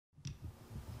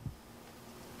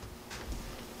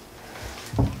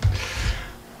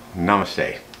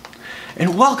Namaste.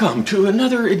 And welcome to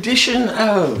another edition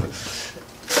of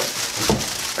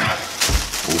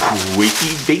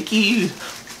Wakey Bakey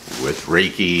with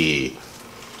Reiki.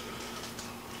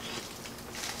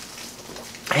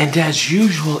 And as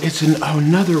usual, it's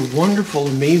another wonderful,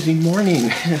 amazing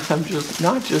morning. I'm just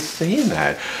not just saying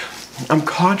that. I'm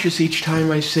conscious each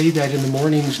time I say that in the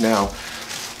mornings now,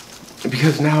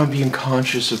 because now I'm being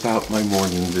conscious about my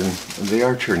mornings, and they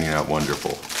are turning out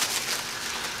wonderful.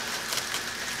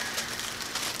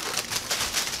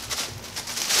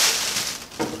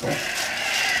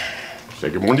 Say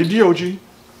good morning to Yoji.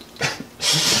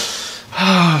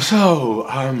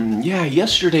 Yeah,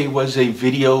 yesterday was a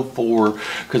video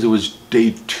because it was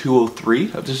day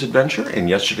 203 of this adventure, and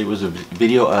yesterday was a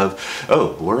video of,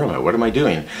 oh, where am I? What am I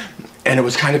doing? And it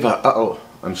was kind of a, uh-oh,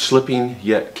 I'm slipping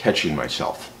yet catching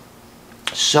myself.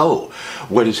 So,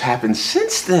 what has happened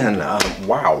since then?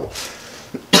 Wow.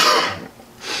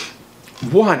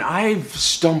 One, I've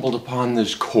stumbled upon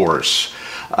this course.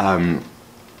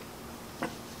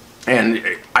 And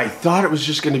I thought it was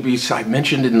just going to be, I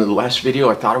mentioned in the last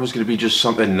video, I thought it was going to be just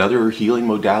another healing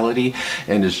modality,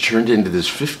 and it's turned into this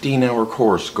 15-hour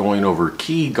course going over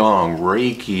Qigong,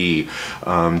 Reiki,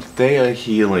 Thea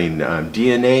healing,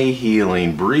 DNA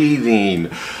healing,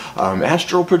 breathing,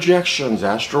 astral projections,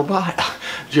 astral body,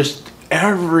 just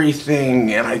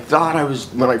everything. And I thought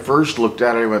when I first looked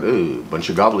at it, I went, ooh, a bunch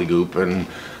of gobbledygook, and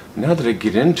now that I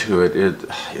get into it,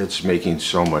 it's making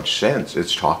so much sense.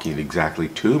 It's talking exactly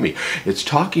to me. It's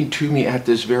talking to me at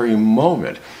this very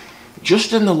moment.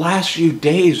 Just in the last few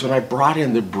days, when I brought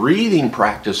in the breathing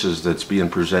practices that's being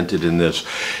presented in this,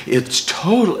 it's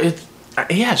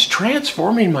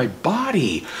transforming my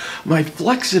body. My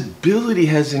flexibility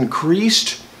has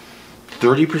increased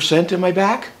 30% in my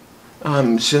back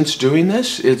since doing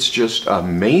this. It's just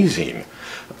amazing.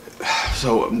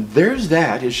 So there's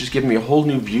that. It's just giving me a whole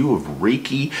new view of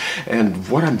Reiki and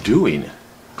what I'm doing.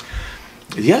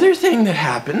 The other thing that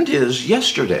happened is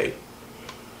yesterday.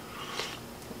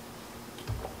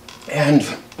 And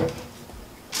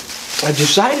I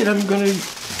decided I'm going to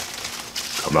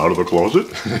come out of the closet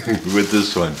with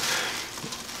this one.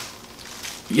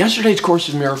 Yesterday's Course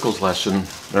in Miracles lesson,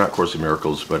 not Course in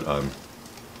Miracles, but,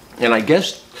 and I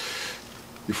guess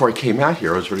before I came out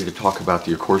here, I was ready to talk about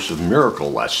the A Course in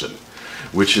Miracle lesson,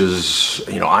 which is,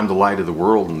 I'm the light of the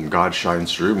world and God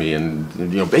shines through me. And,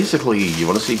 basically, you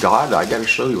want to see God? I got to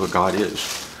show you what God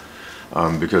is,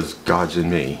 because God's in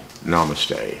me.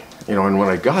 Namaste. And when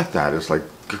I got that, it's like,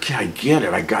 okay, I get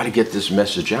it. I got to get this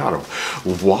message out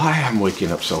of why I'm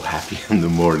waking up so happy in the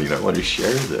morning. I want to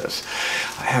share this.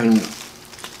 And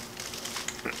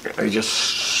I just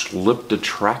slipped a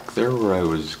track there where I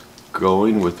was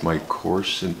going with my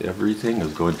course and everything. I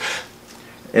was going,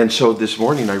 and so this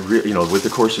morning with the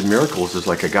Course in Miracles, it's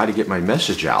like I got to get my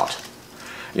message out.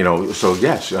 So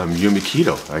yes,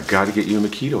 Yumikido. I got to get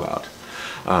Yumikido out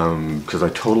because I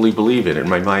totally believe in it. And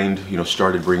my mind,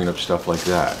 started bringing up stuff like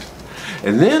that.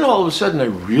 And then all of a sudden, I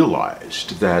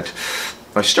realized that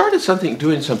I started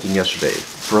doing something yesterday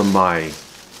from my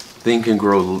Think and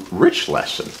Grow Rich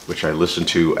lesson, which I listened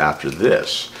to after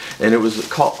this. And it was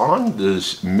called on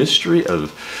this mystery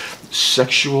of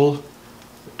sexual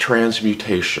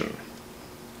transmutation.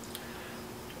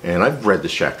 And I've read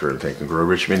this chapter in Think and Grow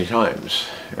Rich many times,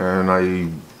 and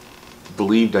I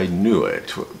believed I knew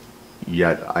it,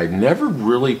 yet I never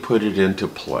really put it into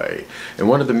play. And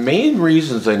one of the main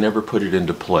reasons I never put it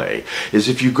into play is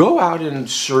if you go out and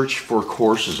search for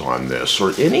courses on this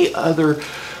or any other,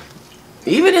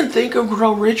 even in Think and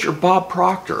Grow Rich or Bob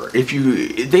Proctor,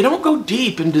 they don't go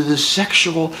deep into the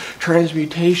sexual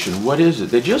transmutation. What is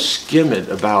it? They just skim it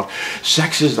about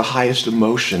sex is the highest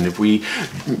emotion. If we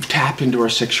tap into our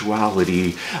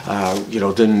sexuality,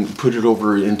 then put it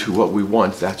over into what we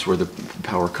want, that's where the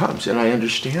power comes. And I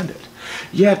understand it.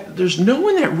 Yet, there's no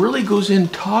one that really goes in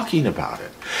talking about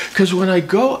it. Because when I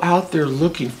go out there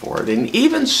looking for it, and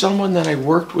even someone that I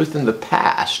worked with in the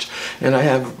past, and I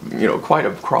have, quite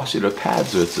a crossing of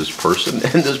paths with this person,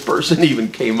 and this person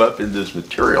even came up in this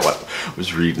material I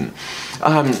was reading.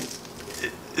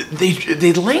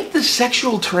 They link the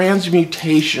sexual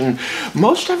transmutation,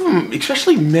 most of them,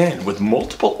 especially men, with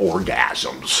multiple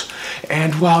orgasms.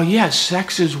 And while yes,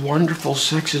 sex is wonderful,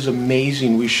 sex is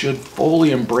amazing, we should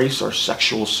fully embrace our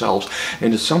sexual selves,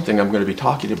 and it's something I'm going to be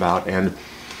talking about and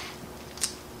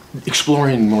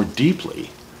exploring more deeply.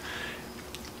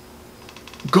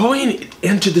 Going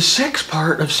into the sex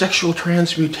part of sexual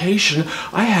transmutation,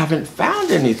 I haven't found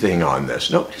anything on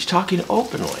this. Nobody's talking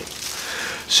openly.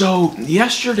 So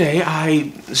yesterday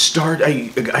I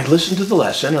listened to the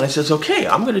lesson and I says, okay,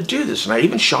 I'm going to do this. And I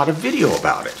even shot a video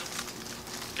about it.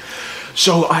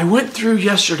 So I went through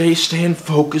yesterday staying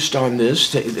focused on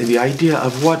this, the idea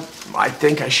of what I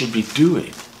think I should be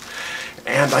doing.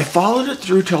 And I followed it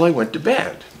through till I went to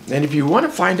bed. And if you want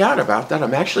to find out about that,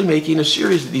 I'm actually making a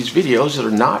series of these videos that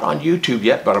are not on YouTube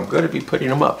yet, but I'm going to be putting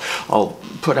them up. I'll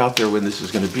put out there when this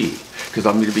is going to be, because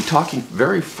I'm going to be talking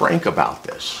very frank about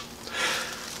this.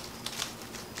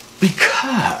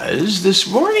 Because this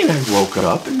morning I woke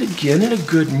up and again in a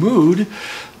good mood,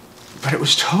 but it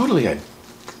was totally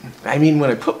I mean,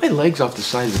 when I put my legs off the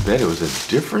side of the bed, it was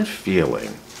a different feeling.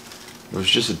 It was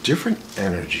just a different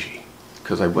energy.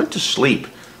 Because I went to sleep.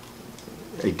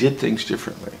 I did things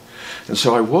differently. And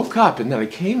so I woke up and then I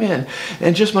came in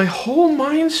and just my whole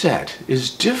mindset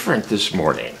is different this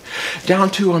morning.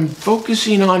 Down to I'm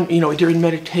focusing on, during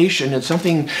meditation and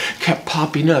something kept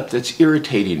popping up that's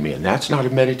irritating me. And that's not a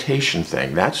meditation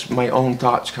thing. That's my own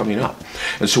thoughts coming up.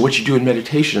 And so what you do in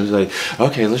meditation is like,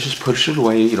 okay, let's just push it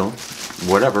away,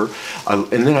 whatever.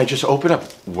 And then I just open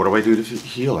up. What do I do to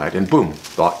heal that? And boom,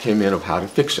 thought came in of how to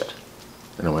fix it.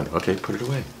 And I went, okay, put it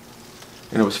away.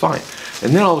 And it was fine.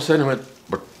 And then all of a sudden I went,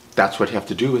 but that's what you have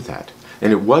to do with that.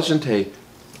 And it wasn't a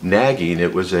nagging,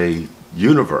 it was a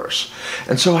universe.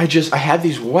 And so I had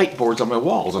these whiteboards on my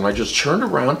walls and I just turned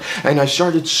around and I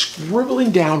started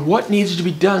scribbling down what needs to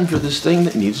be done for this thing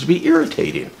that needs to be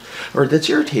irritating, or that's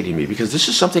irritating me, because this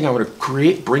is something I want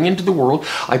to bring into the world.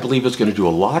 I believe it's going to do a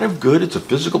lot of good. It's a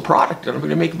physical product and I'm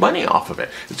going to make money off of it.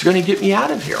 It's going to get me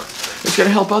out of here. It's going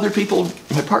to help other people,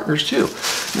 my partners too.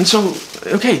 And so,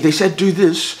 okay, they said do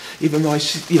this, even though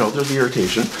there's the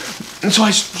irritation. And so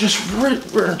I just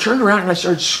turned around and I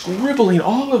started scribbling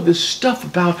all of this stuff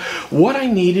about what I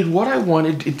needed, what I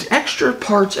wanted, extra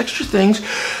parts, extra things.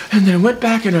 And then I went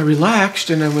back and I relaxed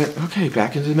and I went, okay,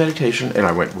 back into the meditation. And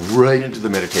I went right into the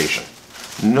meditation.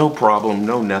 No problem,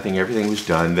 no nothing, everything was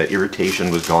done. The irritation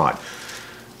was gone.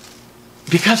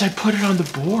 Because I put it on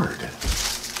the board.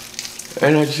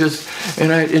 And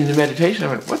in the meditation, I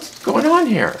went, what's going on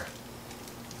here?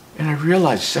 And I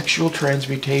realized sexual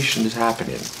transmutation is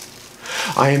happening.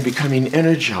 I am becoming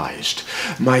energized.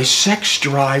 My sex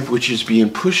drive, which is being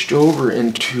pushed over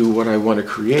into what I want to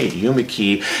create,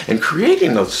 Yumiki, and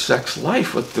creating a sex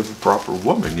life with the proper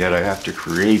woman, yet I have to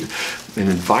create an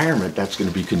environment that's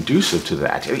going to be conducive to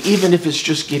that, even if it's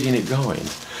just getting it going.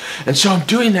 And so I'm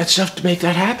doing that stuff to make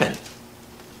that happen.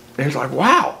 And it's like,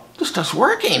 wow, this stuff's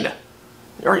working.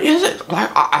 Or is it?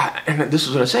 And this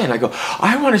is what I say, and I go,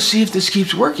 I want to see if this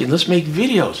keeps working. Let's make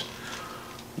videos.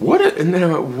 And then I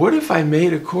went, what if I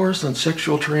made a course on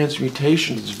sexual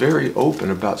transmutation that's very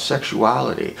open about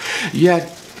sexuality?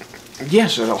 Yet,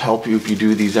 yes, it'll help you if you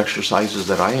do these exercises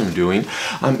that I am doing.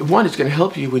 One, it's going to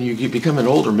help you when you become an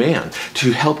older man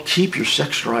to help keep your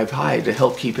sex drive high, to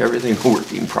help keep everything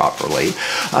working properly.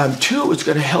 Two, it's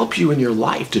going to help you in your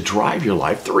life, to drive your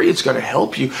life. Three, it's going to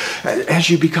help you as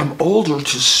you become older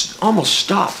to almost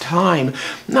stop time,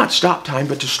 not stop time,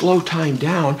 but to slow time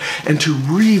down and to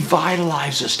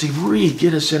revitalize us, to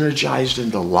get us energized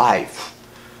into life.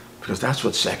 Because that's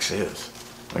what sex is.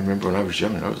 I remember when I was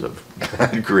young, I was a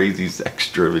bad, crazy,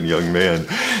 sex-driven young man.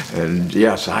 And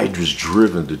yes, I was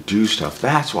driven to do stuff.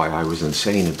 That's why I was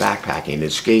insane in backpacking and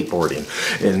skateboarding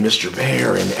and Mr.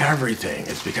 Bear and everything.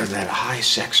 It's because of that high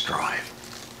sex drive.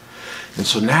 And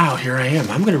so now here I am.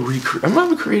 I'm going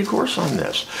to create a course on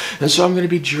this. And so I'm going to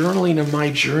be journaling of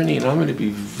my journey, and I'm going to be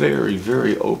very,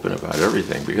 very open about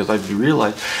everything, because I've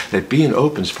realized that being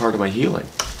open is part of my healing.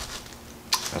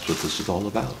 That's what this is all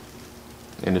about.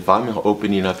 And if I'm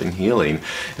opening up and healing,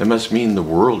 it must mean the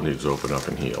world needs to open up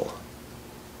and heal.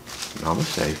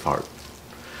 Namaste, heart.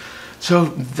 So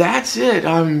that's it.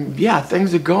 Yeah,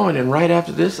 things are going. And right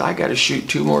after this, I got to shoot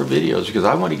 2 more videos, because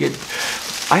I want to get...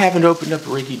 I haven't opened up a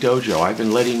Reiki Dojo. I've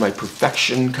been letting my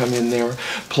perfection come in there.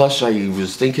 Plus, I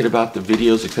was thinking about the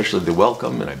videos, especially the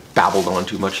welcome, and I babbled on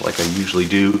too much like I usually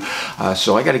do.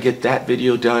 So I got to get that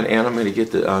video done, and I'm going to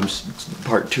get the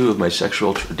part 2 of my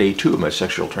day 2 of my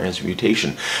sexual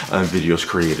transmutation videos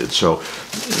created. So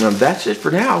that's it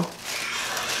for now.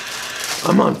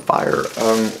 I'm on fire.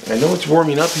 I know it's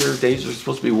warming up here. Days are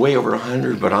supposed to be way over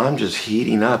 100, but I'm just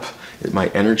heating up. My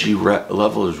energy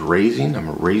level is raising.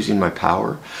 I'm raising my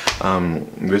power.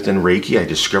 Within Reiki, I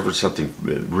discovered something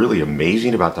really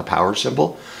amazing about the power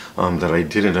symbol that I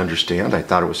didn't understand. I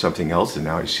thought it was something else, and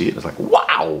now I see it. It's like,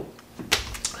 wow!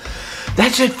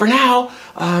 That's it for now.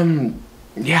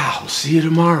 Yeah, I'll see you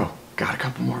tomorrow. Got a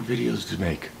couple more videos to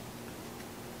make.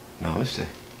 Namaste.